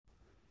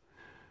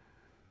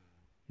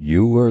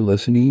You are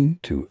listening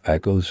to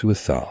Echoes with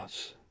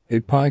Thoughts, a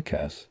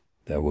podcast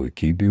that will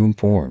keep you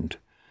informed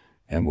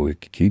and will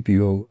keep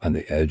you on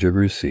the edge of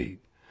your seat.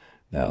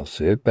 Now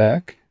sit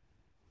back,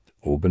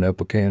 open up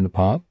a can of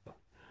pop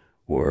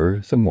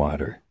or some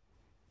water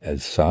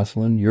as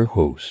Jocelyn, your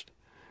host,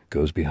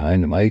 goes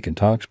behind the mic and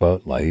talks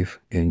about life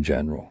in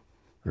general.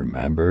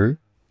 Remember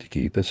to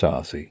keep it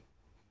saucy.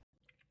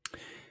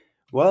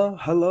 Well,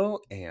 hello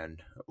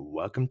and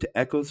welcome to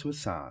Echoes with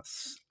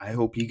Sauce. I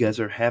hope you guys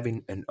are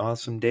having an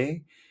awesome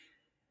day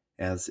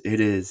as it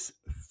is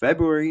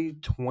February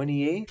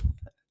 28th,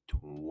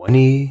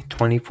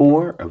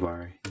 2024 of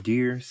our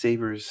dear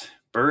Savior's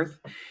birth.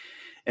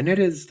 And it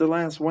is the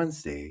last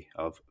Wednesday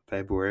of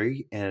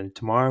February, and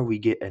tomorrow we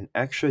get an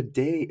extra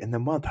day in the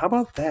month. How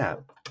about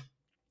that?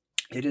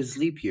 It is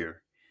leap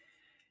year.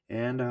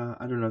 And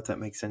I don't know if that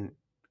makes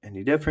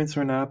any difference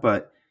or not,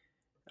 but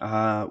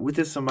with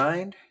this in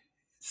mind,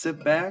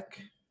 sit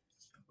back,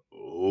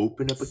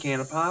 open up a can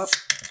of pop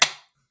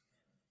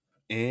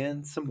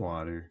and some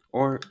water,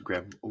 or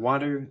grab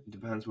water,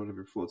 depends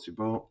whatever floats your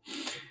boat.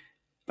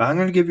 But I'm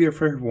going to give you a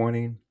fair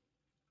warning.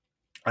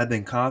 I've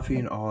been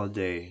coughing all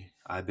day.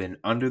 I've been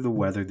under the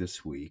weather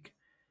this week,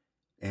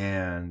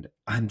 and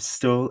I'm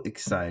still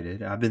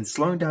excited. I've been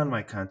slowing down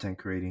my content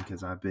creating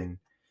because I've been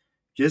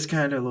just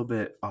kind of a little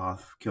bit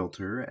off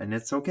kilter, and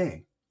it's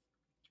okay.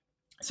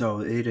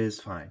 So it is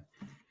fine.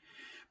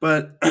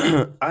 But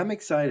I'm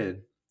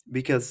excited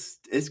because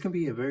it's going to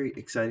be a very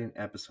exciting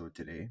episode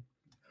today.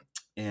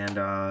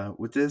 And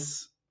with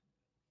this,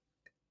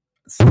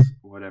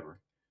 whatever.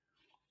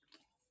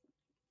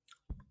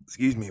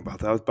 Excuse me about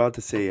that. I was about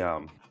to say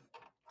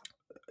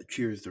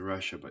cheers to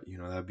Russia, but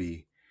that'd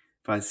be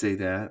if I say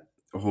that,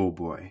 oh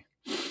boy.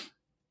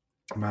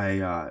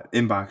 My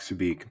inbox would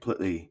be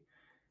completely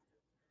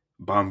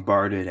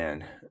bombarded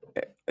and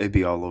it'd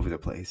be all over the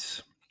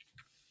place.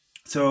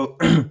 So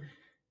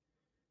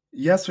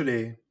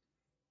yesterday,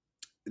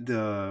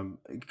 a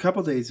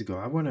couple days ago,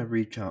 I want to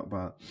reach out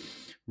about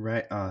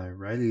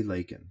Riley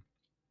Lakin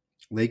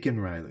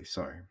Riley,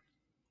 sorry.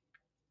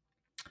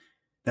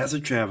 That's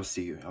a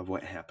travesty of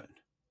what happened.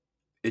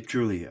 It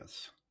truly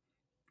is.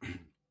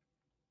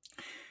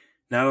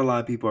 Not a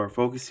lot of people are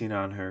focusing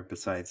on her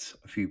besides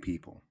a few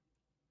people.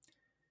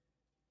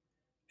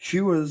 She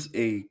was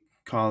a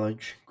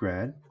college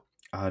grad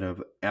out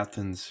of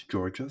Athens,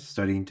 Georgia,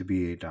 studying to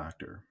be a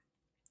doctor.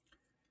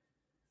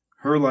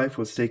 Her life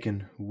was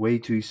taken way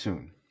too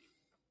soon,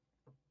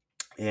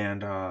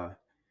 and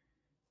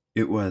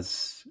it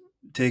was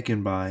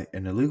taken by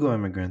an illegal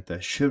immigrant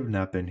that should have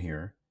not been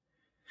here.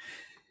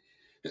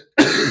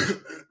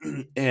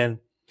 And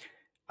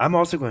I'm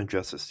also going to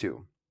address this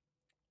too.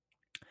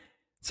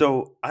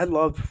 So I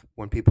love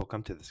when people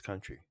come to this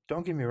country.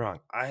 Don't get me wrong.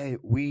 I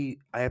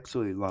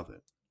absolutely love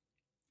it.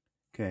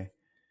 Okay.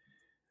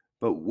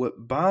 But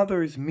what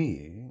bothers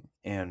me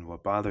and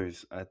what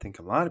bothers I think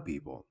a lot of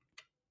people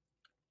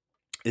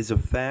is the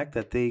fact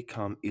that they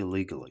come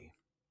illegally.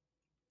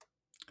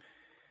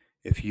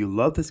 If you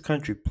love this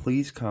country,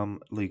 please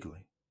come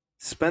legally.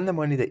 Spend the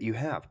money that you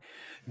have.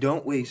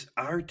 Don't waste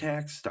our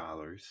tax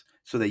dollars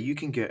so that you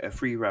can get a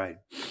free ride.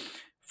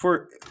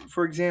 For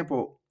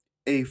example,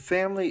 a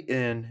family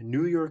in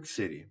New York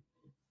City,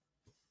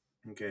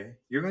 okay?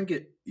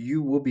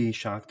 You will be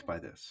shocked by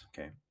this,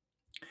 okay?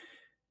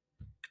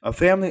 A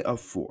family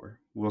of 4,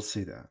 we'll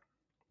say that,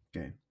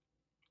 okay?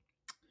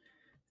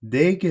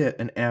 They get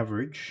an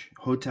average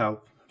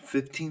hotel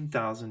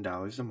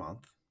 $15,000 a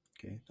month,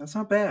 okay? That's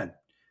not bad.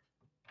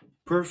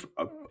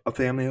 A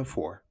family of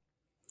 4,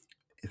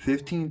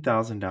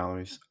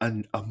 $15,000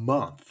 a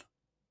month.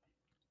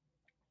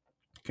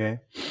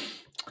 Okay,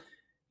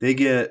 they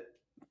get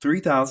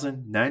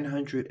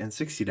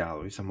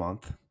 $3,960 a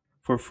month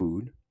for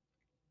food,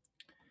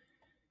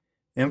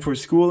 and for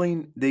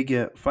schooling they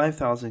get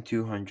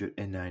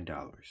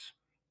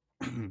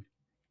 $5,209.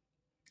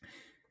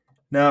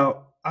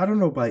 Now, I don't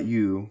know about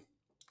you,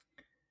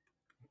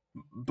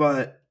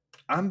 but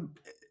I don't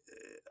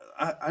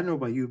know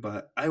about you,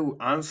 but I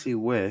honestly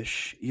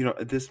wish,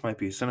 this might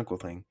be a cynical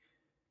thing,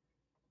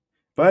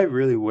 but I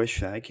really wish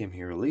that I came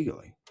here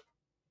illegally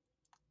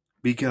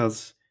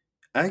because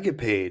I get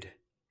paid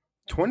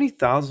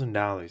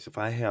 $20,000 if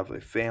I have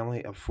a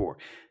family of 4.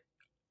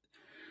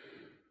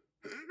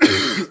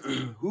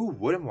 Who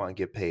wouldn't want to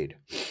get paid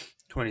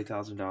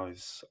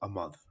 $20,000 a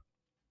month?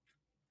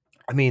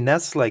 I mean,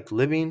 that's like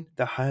living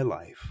the high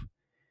life.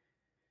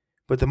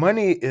 But the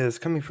money is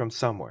coming from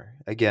somewhere.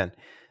 Again,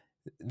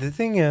 the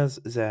thing is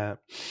that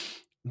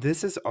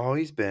this has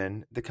always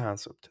been the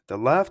concept. The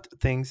left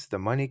thinks the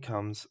money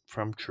comes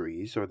from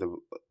trees or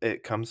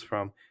it comes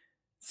from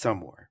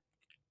somewhere.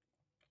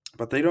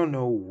 But they don't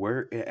know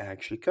where it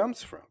actually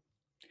comes from.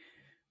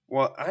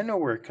 Well, I know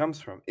where it comes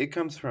from. It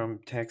comes from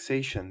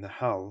taxation the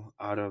hell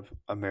out of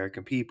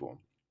American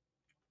people.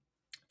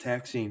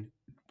 Taxing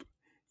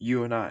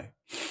you and I.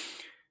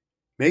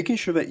 Making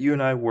sure that you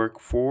and I work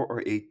 4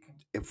 or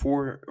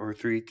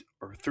 3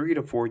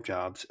 to 4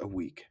 jobs a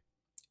week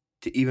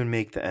to even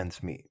make the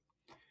ends meet.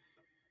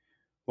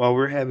 while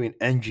we're having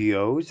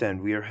NGOs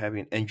and we are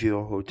having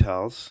NGO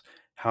hotels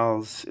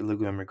house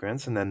illegal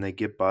immigrants, and then they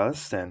get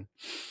bused and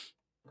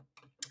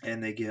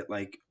they get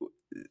like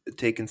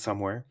taken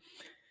somewhere.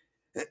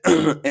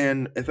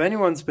 And if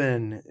anyone's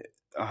been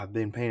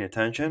paying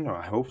attention,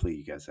 or hopefully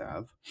you guys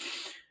have,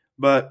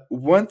 but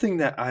one thing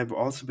that I've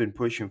also been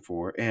pushing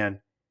for, and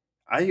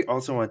I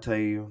also want to tell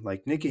you,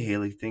 like Nikki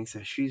Haley thinks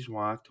that she's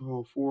walked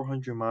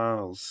 400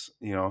 miles,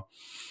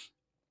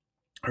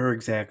 her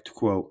exact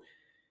quote.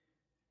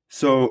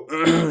 So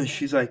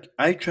she's like,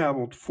 I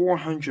traveled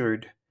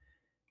 400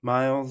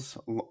 miles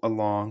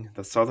along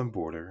the southern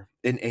border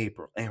in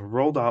April and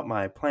rolled out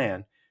my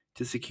plan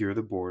to secure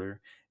the border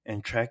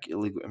and track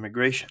illegal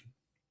immigration.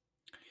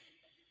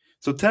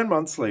 So 10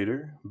 months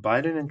later,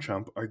 Biden and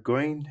Trump are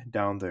going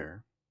down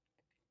there.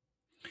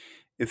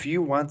 If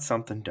you want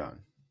something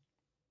done,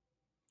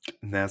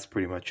 and that's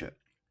pretty much it.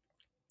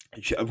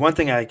 One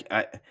thing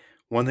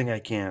I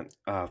can't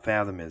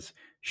fathom is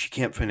she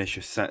can't finish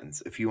a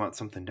sentence. If you want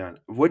something done,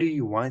 what do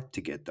you want to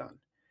get done?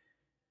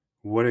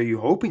 What are you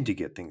hoping to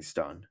get things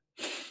done?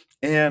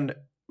 And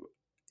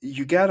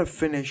you got to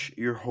finish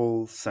your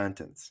whole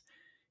sentence.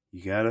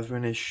 You got to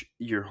finish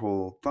your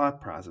whole thought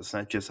process,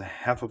 not just a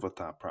half of a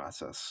thought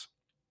process.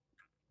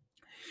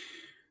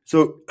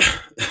 So,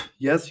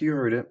 yes, you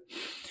heard it.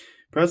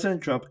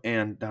 President Trump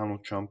and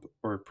Donald Trump,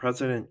 or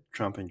President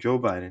Trump and Joe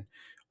Biden,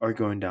 are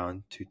going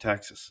down to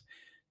Texas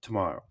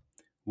tomorrow.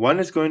 One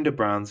is going to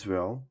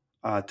Brownsville,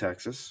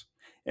 Texas,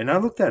 and I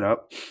looked that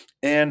up.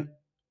 And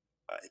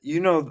you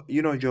know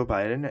Joe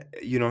Biden.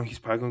 He's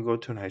probably going to go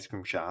to an ice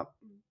cream shop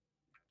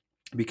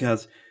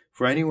because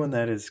for anyone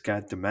that has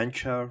got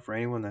dementia, for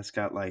anyone that's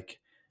got like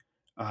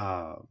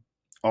uh,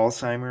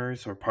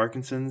 Alzheimer's or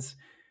Parkinson's,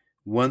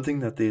 one thing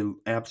that they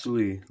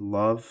absolutely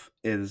love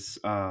is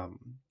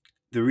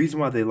the reason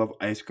why they love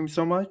ice cream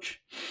so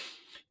much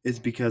is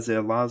because it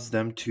allows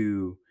them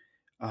to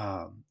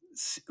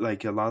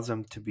allows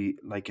them to be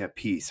like at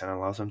peace and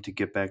allows them to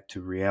get back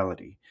to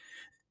reality.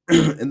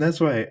 And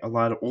that's why a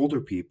lot of older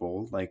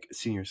people, like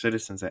senior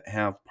citizens that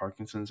have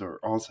Parkinson's or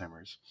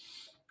Alzheimer's,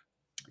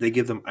 they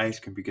give them ice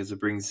cream because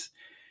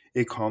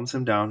it calms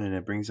them down and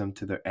it brings them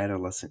to their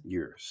adolescent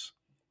years.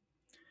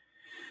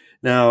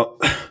 Now,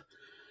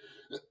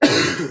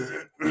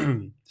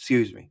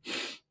 excuse me,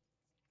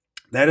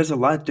 that is a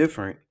lot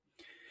different.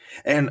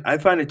 And I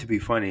find it to be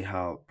funny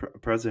how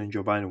President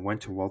Joe Biden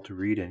went to Walter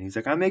Reed and he's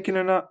like, I'm making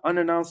an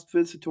unannounced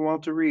visit to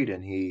Walter Reed.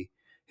 And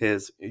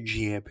his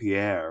Jean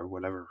Pierre,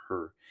 whatever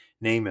her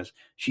name is,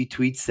 she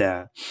tweets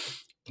that.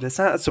 That's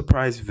not a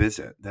surprise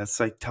visit. That's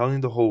like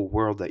telling the whole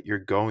world that you're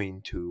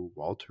going to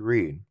Walter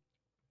Reed.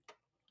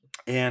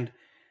 And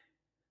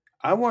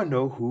I want to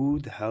know who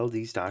the hell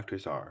these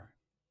doctors are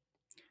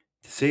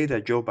to say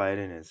that Joe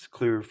Biden is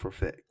clear for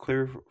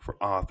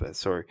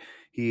office, or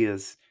he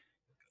is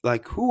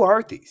like, who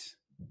are these?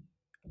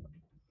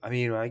 I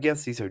mean, I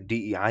guess these are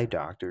DEI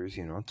doctors,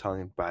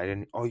 telling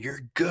Biden, "Oh,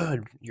 you're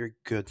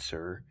good,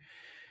 sir.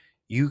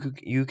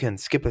 You can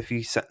skip a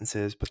few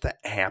sentences, but that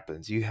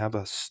happens. You have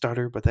a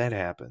stutter, but that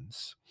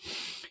happens.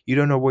 You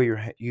don't know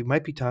where you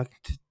might be talking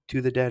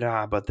to the dead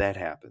eye, but that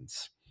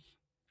happens.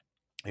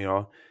 You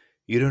know,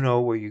 you don't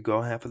know where you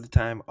go half of the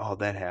time. Oh,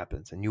 that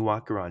happens. And you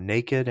walk around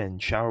naked and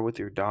shower with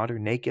your daughter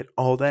naked.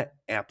 Oh, that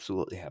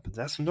absolutely happens.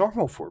 That's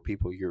normal for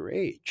people your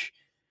age."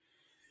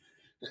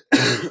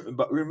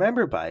 But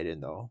remember,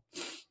 Biden, though,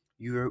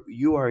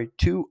 you are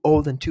too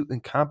old and too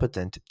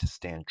incompetent to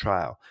stand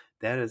trial.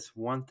 That is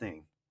one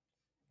thing.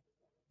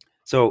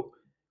 So,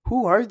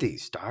 who are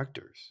these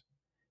doctors?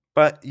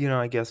 But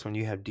I guess when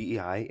you have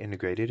DEI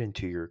integrated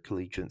into your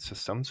collegiate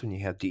systems, when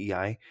you have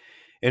DEI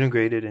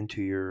integrated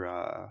into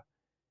your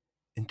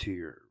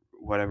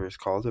whatever it's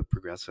called, a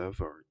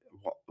progressive or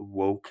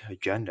woke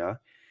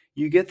agenda,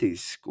 you get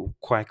these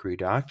quackery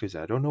doctors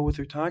that don't know what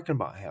they're talking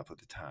about half of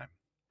the time.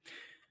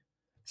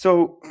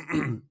 So,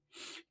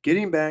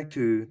 getting back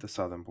to the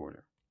southern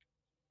border.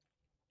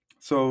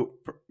 So,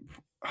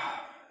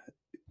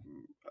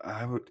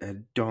 I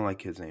don't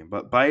like his name,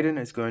 but Biden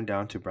is going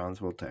down to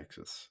Brownsville,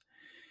 Texas.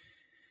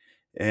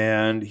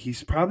 And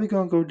he's probably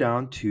going to go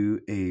down to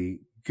a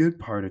good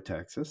part of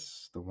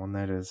Texas, the one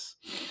that is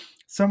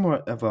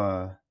somewhat of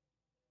a,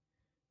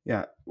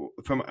 yeah,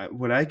 from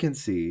what I can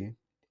see,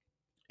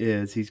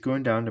 is he's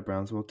going down to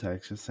Brownsville,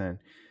 Texas, and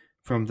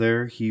from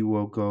there he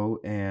will go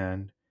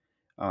and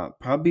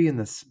probably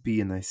be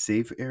in the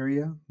safe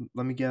area.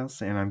 Let me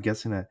guess, and I'm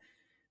guessing that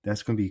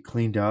that's going to be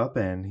cleaned up,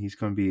 and he's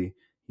going to be,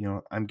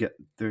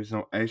 there's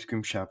no ice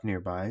cream shop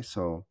nearby,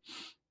 so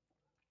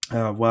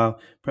while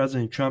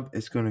President Trump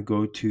is going to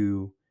go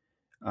to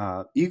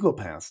Eagle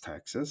Pass,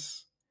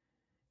 Texas,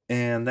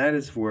 and that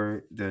is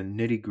where the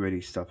nitty gritty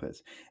stuff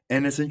is.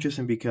 And it's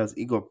interesting because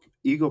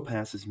Eagle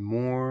Pass is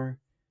more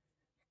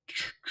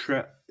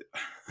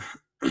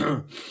it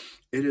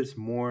is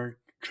more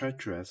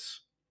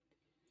treacherous,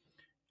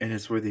 and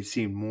it's where they've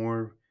seen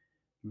more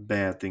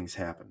bad things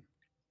happen.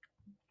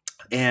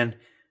 And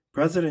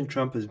President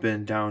Trump has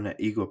been down at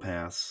Eagle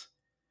Pass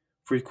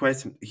for quite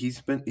some. He's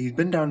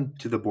been down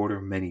to the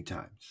border many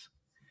times,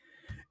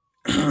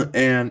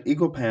 And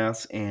Eagle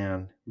Pass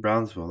and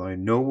Brownsville are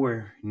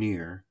nowhere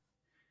near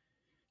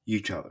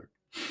each other.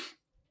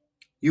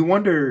 You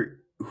wonder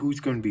who's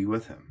going to be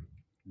with him,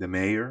 the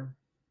mayor,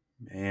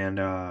 and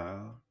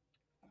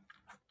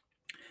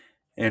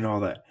and all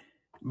that.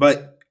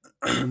 But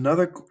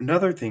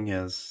another thing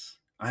is,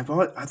 I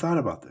thought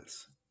about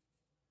this.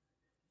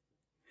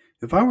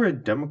 If I were a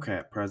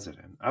Democrat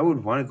president, I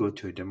would want to go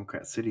to a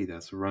Democrat city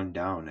that's run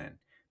down, and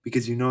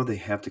because they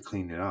have to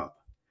clean it up.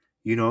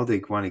 They want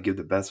to give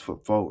the best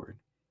foot forward.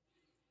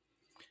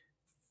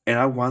 And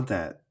I want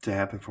that to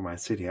happen for my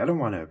city. I don't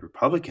want a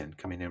Republican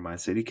coming in my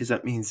city because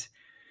that means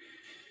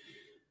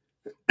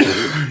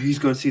he's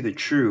going to see the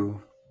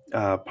true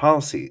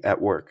policy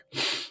at work.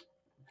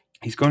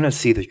 He's going to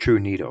see the true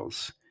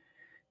needles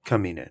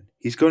coming in.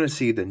 He's going to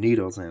see the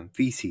needles and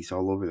feces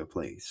all over the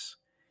place.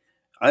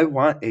 I would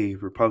want a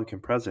Republican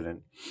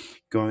president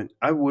going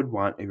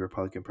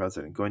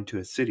to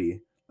a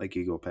city like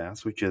Eagle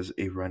Pass, which is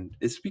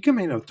it's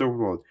becoming a third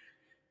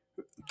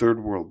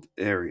world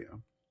area.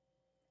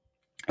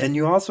 And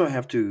you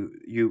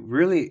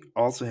really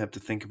also have to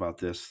think about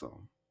this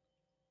though.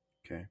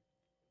 Okay.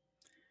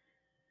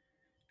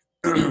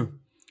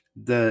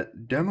 The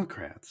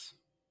Democrats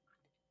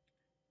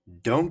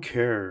don't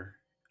care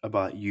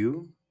about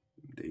you.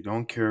 They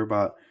don't care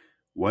about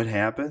what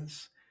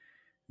happens.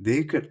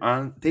 They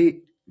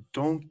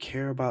don't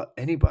care about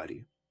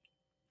anybody.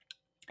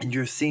 And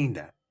you're seeing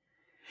that.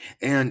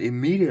 And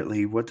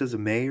immediately, what does a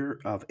mayor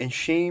of, and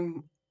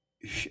shame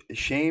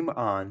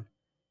on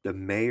the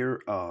mayor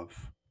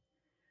of,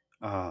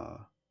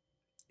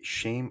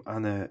 shame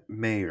on the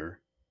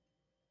mayor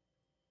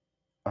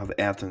of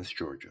Athens,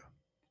 Georgia,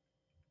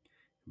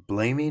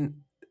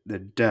 blaming the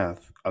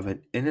death of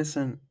an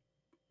innocent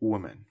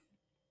woman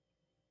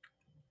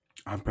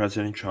on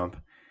President Trump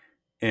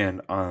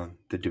and on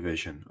the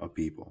division of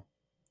people.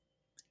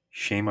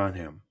 Shame on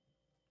him.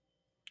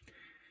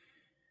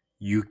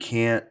 You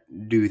can't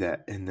do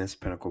that in this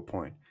pinnacle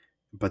point.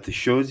 But this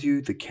shows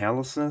you the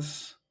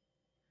callousness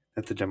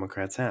that the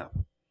Democrats have.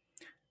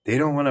 They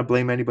don't want to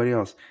blame anybody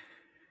else.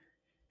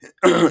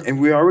 And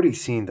we're already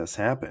seeing this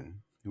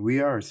happen. We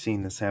are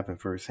seeing this happen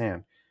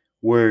firsthand,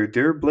 where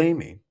they're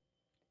blaming.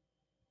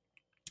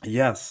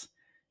 Yes,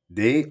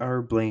 they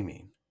are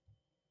blaming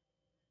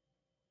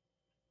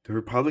the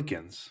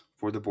Republicans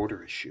for the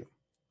border issue.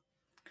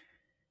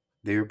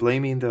 They are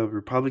blaming the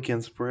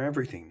Republicans for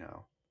everything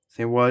now,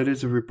 saying, "Well, it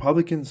is the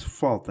Republicans'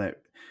 fault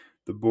that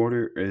the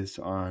border is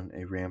on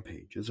a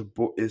rampage. It's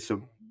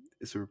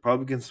a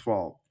Republicans'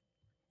 fault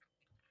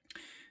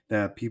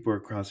that people are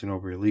crossing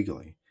over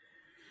illegally."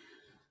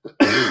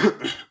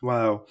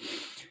 While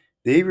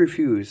they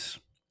refuse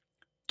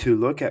to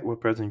look at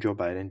what President Joe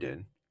Biden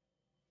did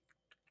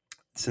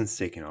since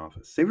taking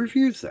office. They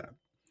refuse that.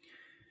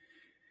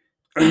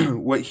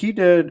 What he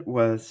did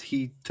was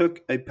he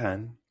took a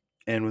pen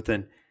and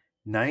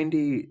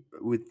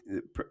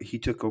he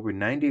took over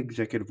 90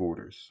 executive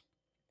orders.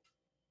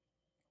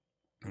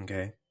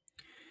 Okay?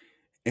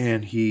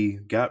 And he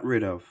got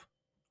rid of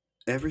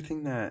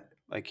everything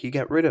he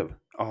got rid of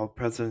all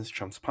President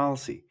Trump's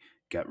policy,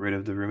 got rid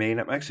of the Remain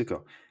at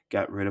Mexico,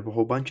 got rid of a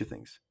whole bunch of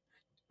things.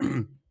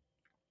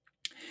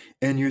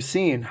 And you're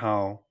seeing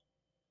how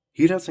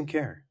he doesn't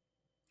care.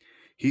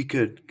 He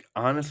could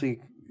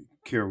honestly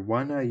care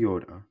one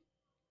iota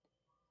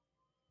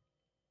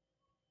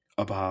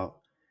about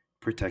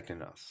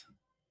protecting us.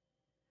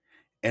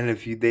 And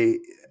if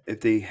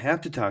they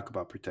have to talk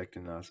about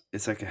protecting us,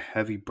 it's like a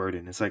heavy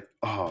burden. It's like,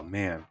 oh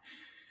man,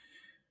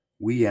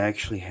 we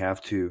actually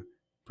have to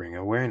bring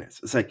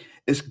awareness.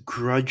 It's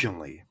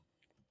grudgingly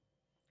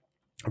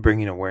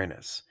bringing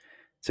awareness.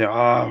 Say,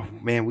 oh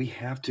man, we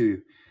have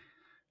to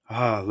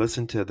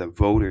listen to the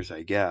voters,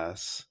 I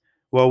guess.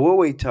 Well, we'll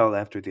wait till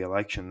after the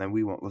election, then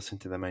we won't listen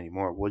to them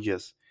anymore.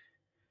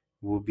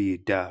 We'll be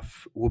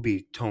deaf. We'll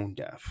be tone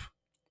deaf.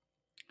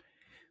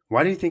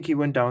 Why do you think he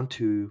went down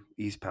to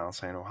East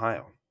Palestine,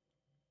 Ohio?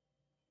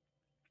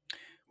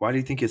 Why do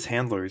you think his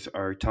handlers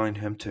are telling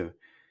him to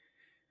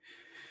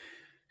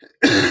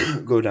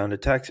go down to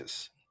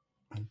Texas?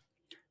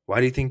 Why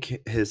do you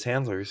think his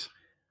handlers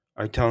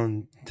are telling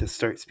him to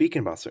start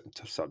speaking about certain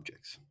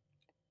subjects?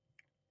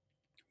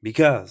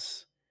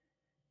 Because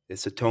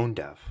it's a tone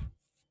deaf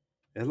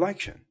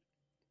election.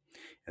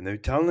 And they're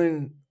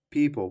telling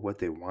people what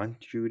they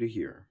want you to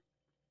hear.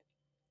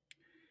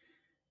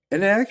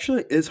 And it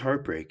actually is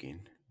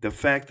heartbreaking. The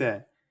fact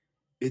that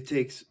it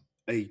takes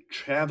a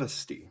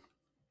travesty.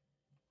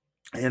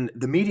 And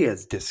the media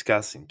is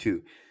disgusting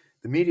too.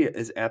 The media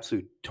is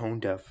absolute tone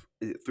deaf,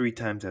 3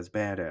 times as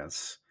bad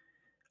as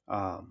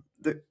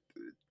the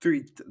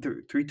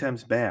they're 3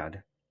 times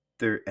bad.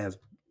 They're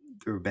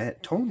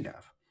bad tone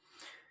deaf.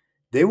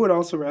 They would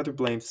also rather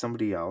blame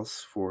somebody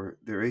else for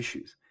their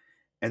issues.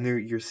 And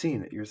you're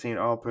seeing it. You're seeing,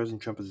 oh,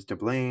 President Trump is to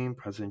blame.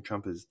 President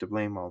Trump is to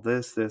blame all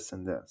this,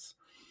 and this.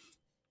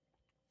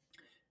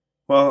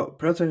 Well,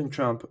 President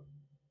Trump,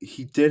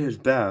 he did his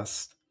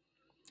best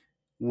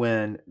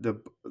during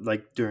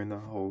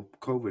the whole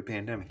COVID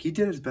pandemic. He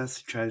did his best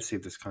to try to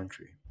save this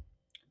country.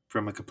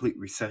 from a complete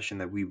recession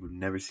that we've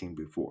never seen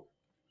before.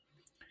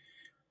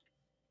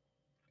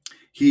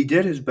 He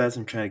did his best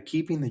in trying to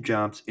keeping the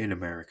jobs in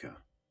America.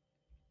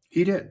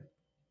 He did.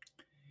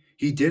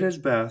 He did his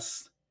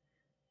best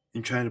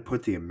in trying to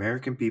put the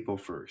American people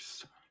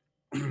first.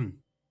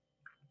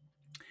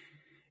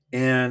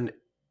 And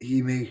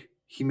he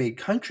made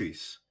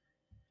countries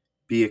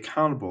be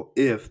accountable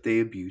if they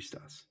abused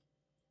us.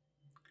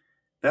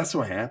 That's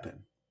what happened.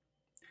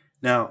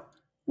 Now,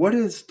 what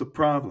is the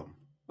problem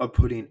of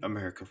putting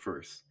America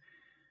first?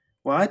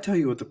 Well, I tell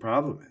you what the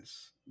problem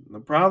is. The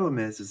problem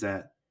is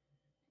that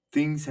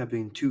things have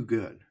been too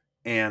good,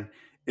 and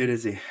it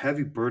is a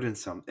heavy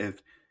burdensome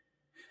if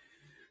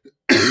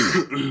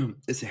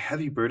it's a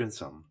heavy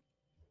burdensome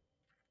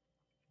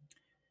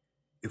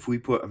if we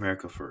put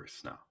America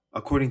first now,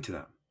 according to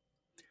them.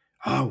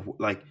 Oh,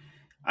 like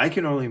I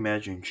can only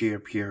imagine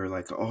Pierre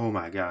like, oh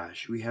my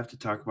gosh, we have to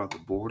talk about the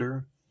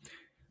border.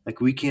 Like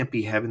we can't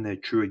be having the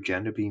true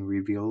agenda being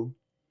revealed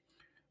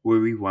where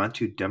we want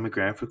to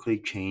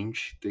demographically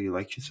change the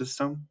election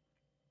system.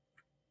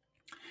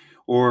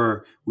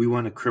 Or we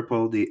want to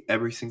cripple the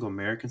every single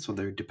American so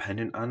they're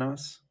dependent on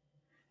us.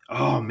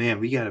 Oh man,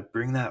 we gotta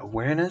bring that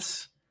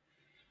awareness.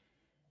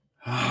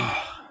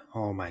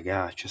 Oh my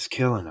gosh, just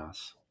killing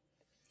us.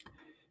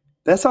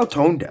 That's how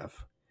tone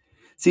deaf.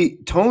 See,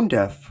 tone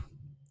deaf,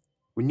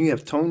 when you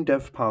have tone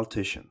deaf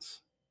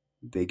politicians,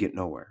 they get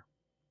nowhere.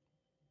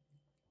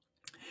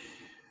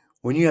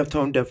 When you have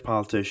tone deaf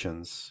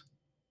politicians,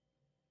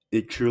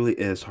 it truly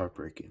is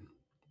heartbreaking.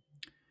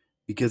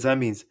 Because that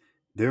means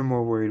they're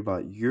more worried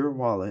about your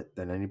wallet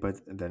than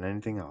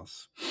anything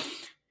else.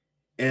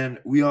 And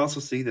we also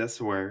see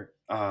this where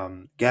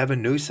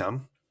Gavin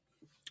Newsom,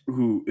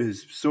 who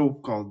is so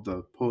called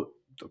the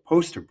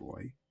poster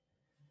boy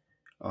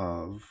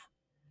of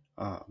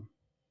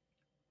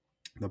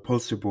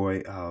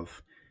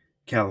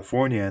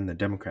California and the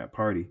Democrat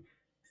Party,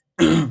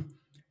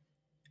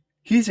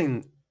 he's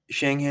in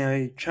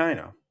Shanghai,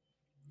 China.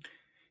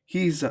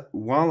 He's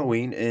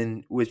wallowing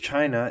in with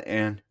China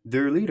and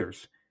their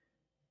leaders.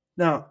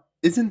 Now,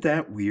 isn't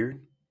that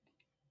weird?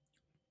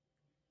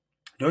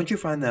 Don't you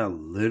find that a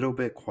little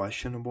bit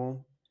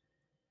questionable?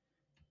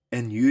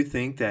 And you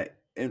think that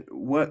and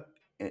what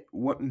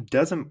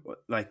doesn't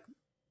like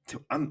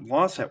I'm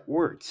lost at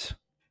words.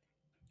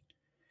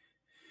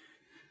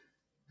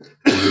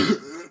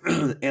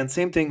 And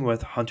same thing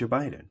with Hunter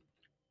Biden.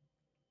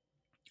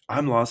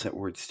 I'm lost at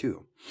words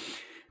too.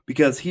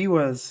 Because he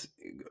was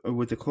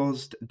with a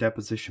closed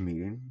deposition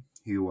meeting.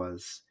 He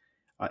was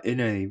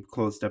in a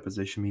closed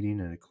deposition meeting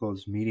and a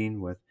closed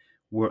meeting with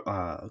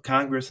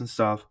Congress and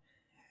stuff.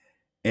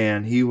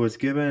 And he was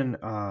given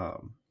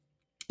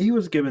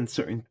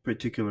certain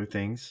particular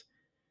things.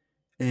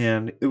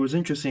 And it was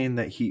interesting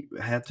that he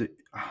had to,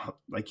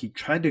 he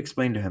tried to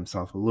explain to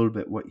himself a little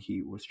bit what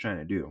he was trying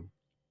to do.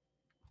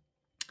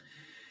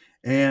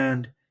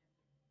 And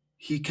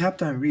he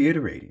kept on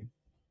reiterating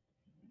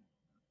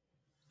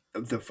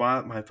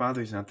my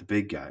father's not the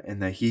big guy,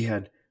 and that he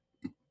had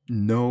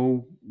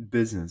no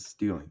business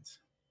dealings.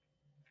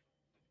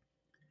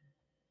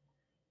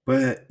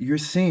 But you're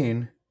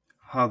seeing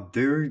how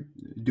they're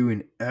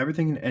doing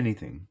everything and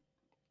anything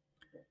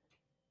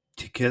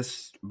to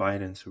kiss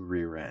Biden's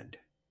rear end.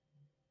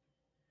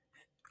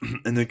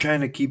 And they're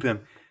trying to keep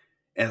him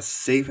as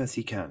safe as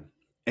he can.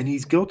 And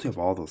he's guilty of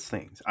all those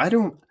things. I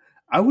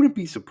wouldn't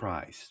be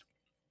surprised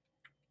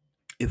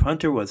if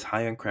Hunter was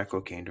high on crack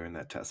cocaine during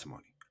that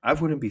testimony. I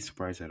wouldn't be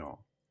surprised at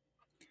all.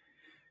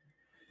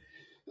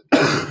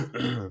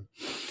 The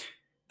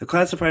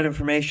classified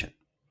information.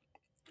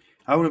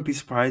 I wouldn't be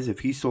surprised if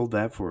he sold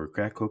that for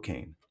crack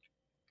cocaine.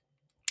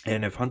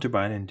 And if Hunter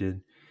Biden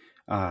did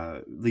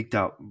leaked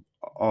out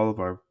all of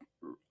our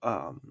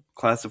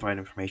classified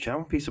information, I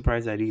wouldn't be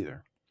surprised at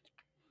either.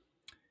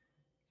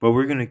 But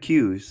we're going to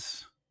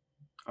accuse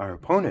our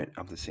opponent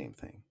of the same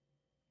thing,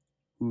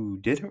 who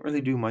didn't really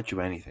do much of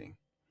anything.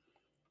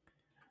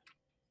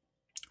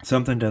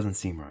 Something doesn't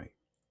seem right.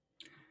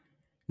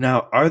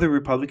 Now, are the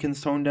Republicans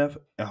tone deaf?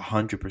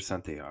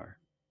 100% they are.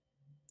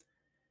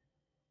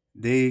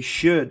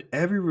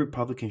 Every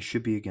Republican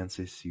should be against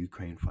this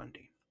Ukraine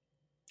funding.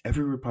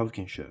 Every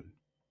Republican should.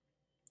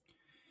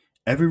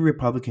 Every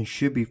Republican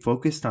should be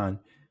focused on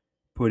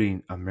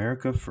putting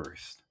America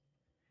first,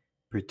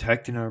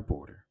 protecting our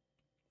border.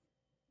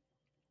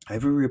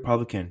 Every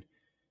Republican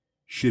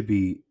should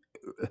be.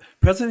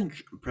 President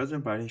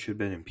Biden should have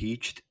been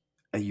impeached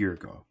a year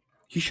ago.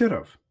 He should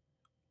have.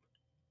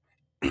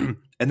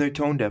 And they're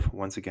tone deaf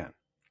once again.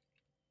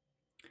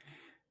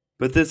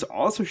 But this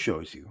also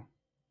shows you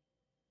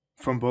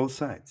from both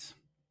sides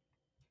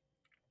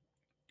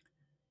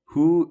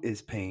who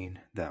is paying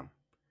them.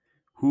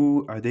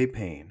 Who are they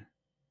paying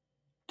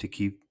to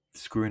keep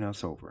screwing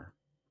us over?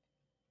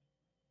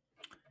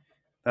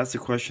 That's a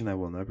question that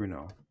we'll never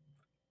know.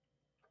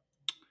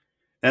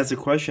 That's a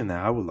question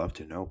that I would love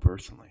to know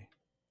personally.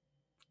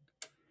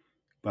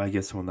 But I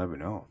guess we'll never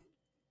know.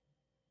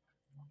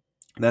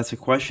 That's a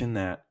question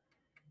that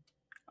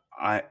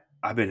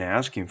I've been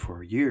asking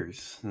for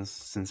years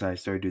since I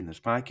started doing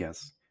this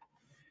podcast.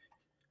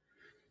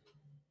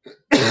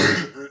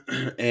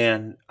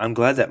 And I'm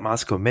glad that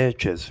Moscow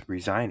Mitch is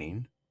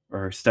resigning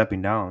or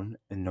stepping down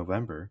in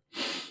November.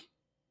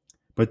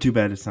 But too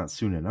bad it's not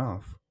soon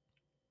enough.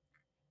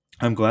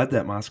 I'm glad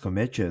that Moscow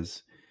Mitch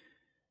is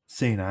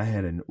saying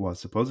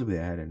supposedly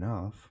I had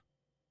enough.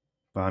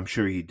 But I'm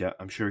sure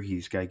I'm sure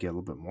he's got to get a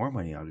little bit more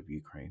money out of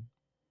Ukraine.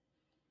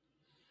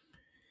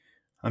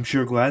 I'm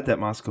sure glad that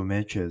Moscow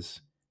Mitch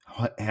is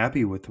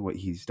happy with what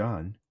he's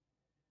done,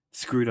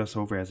 screwed us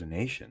over as a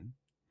nation.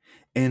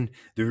 And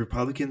the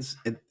Republicans,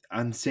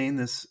 I'm saying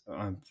this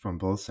from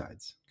both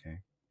sides, okay?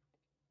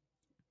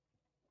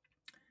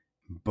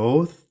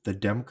 Both the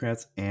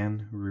Democrats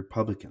and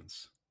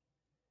Republicans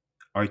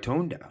are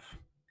tone deaf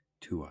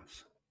to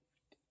us.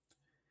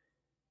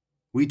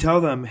 We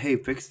tell them, hey,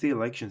 fix the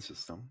election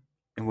system.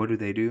 And what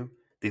do?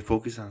 They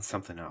focus on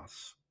something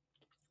else.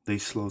 They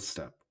slow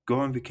step, go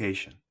on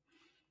vacation.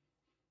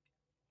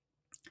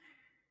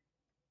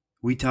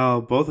 We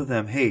tell both of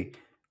them, hey,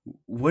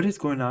 what is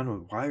going on?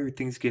 Why are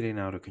things getting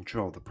out of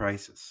control, the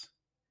prices?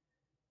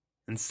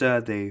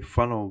 Instead, they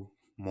funnel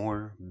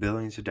more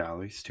billions of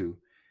dollars to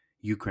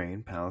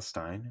Ukraine,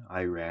 Palestine,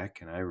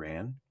 Iraq, and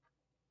Iran.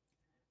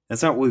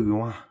 That's not what we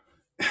want.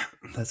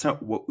 That's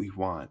not what we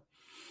want.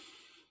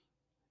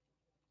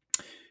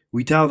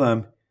 We tell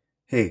them,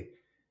 hey,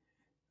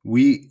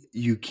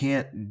 you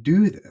can't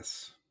do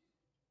this.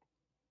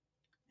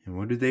 And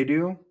what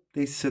do?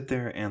 They sit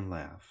there and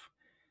laugh.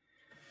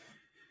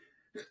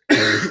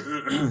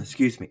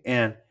 Excuse me.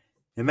 And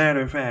as a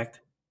matter of fact,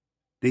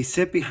 they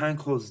sit behind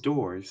closed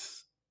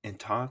doors and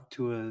talk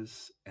to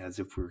us as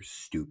if we're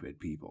stupid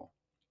people.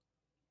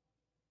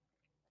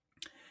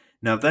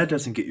 Now, if that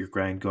doesn't get your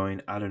grind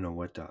going, I don't know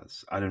what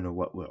does. I don't know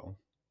what will.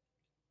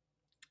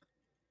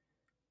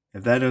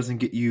 If that doesn't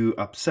get you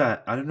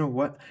upset, I don't know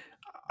what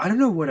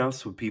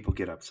else would people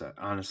get upset,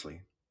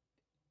 honestly.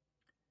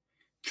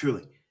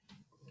 Truly.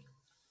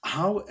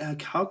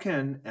 How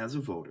can, as a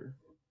voter,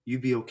 you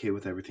be okay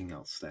with everything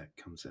else that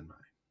comes in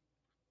mind?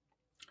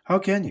 How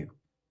can you?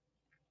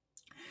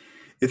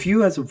 If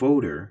you as a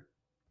voter,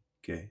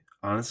 okay,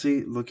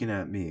 honestly looking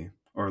at me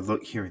or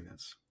hearing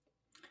this,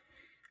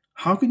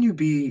 how can you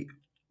be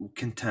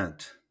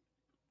content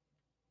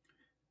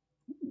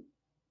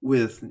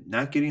with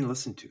not getting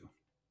listened to?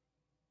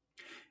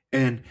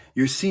 And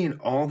you're seeing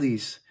all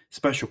these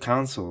special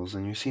counsels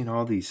and you're seeing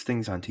all these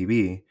things on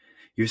TV.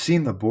 You're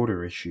seeing the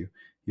border issue.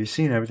 You're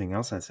seeing everything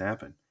else that's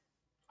happened.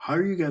 How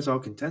are you guys all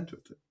content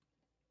with it?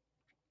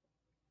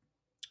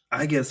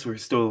 I guess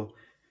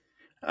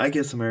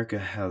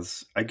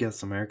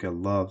America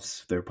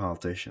loves their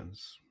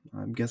politicians.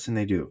 I'm guessing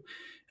they do.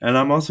 And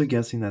I'm also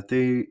guessing that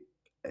they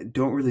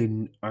don't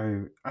really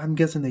I'm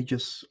guessing they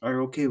just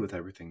are okay with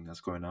everything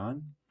that's going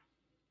on.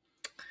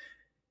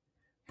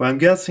 But I'm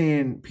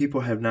guessing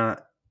people have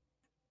not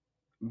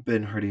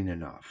been hurting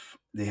enough.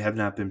 They have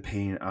not been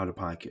paying out of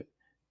pocket.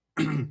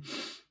 And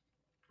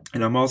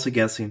I'm also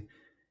guessing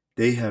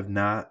they have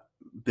not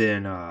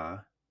been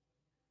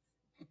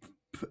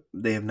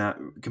they have not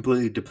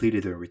completely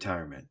depleted their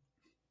retirement.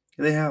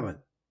 They haven't.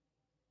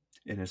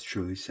 And it's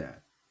truly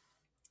sad.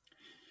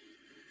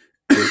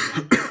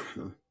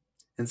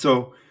 And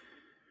so,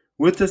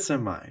 with this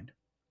in mind,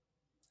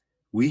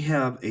 we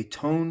have a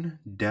tone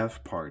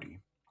deaf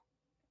party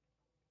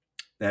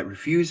that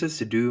refuses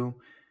to do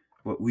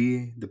what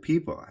we, the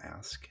people,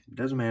 ask. It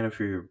doesn't matter if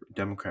you're a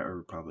Democrat or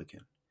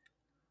Republican.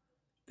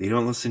 They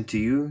don't listen to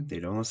you. They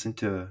don't listen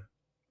to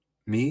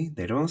me.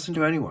 They don't listen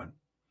to anyone.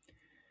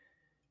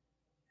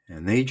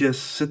 And they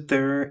just sit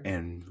there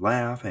and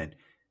laugh and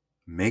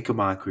make a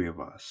mockery of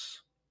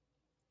us.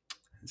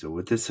 And so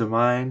with this in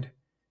mind,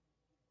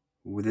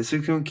 this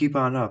is going to keep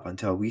on up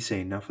until we say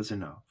enough is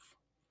enough.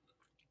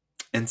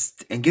 And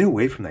get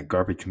away from that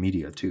garbage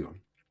media too.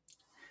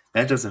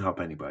 That doesn't help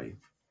anybody.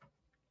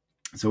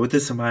 So with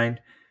this in mind,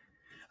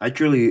 I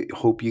truly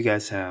hope you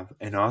guys have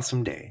an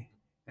awesome day.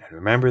 And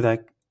remember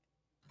to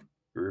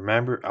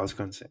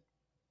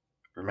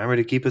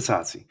keep it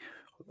saucy.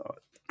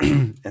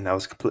 And that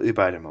was completely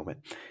by the moment.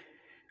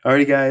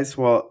 Alrighty, guys.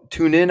 Well,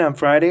 tune in on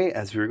Friday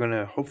as we're going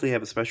to hopefully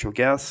have a special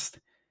guest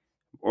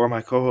or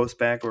my co-host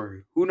back,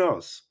 or who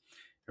knows.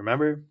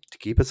 Remember to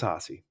keep it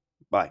saucy.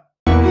 Bye.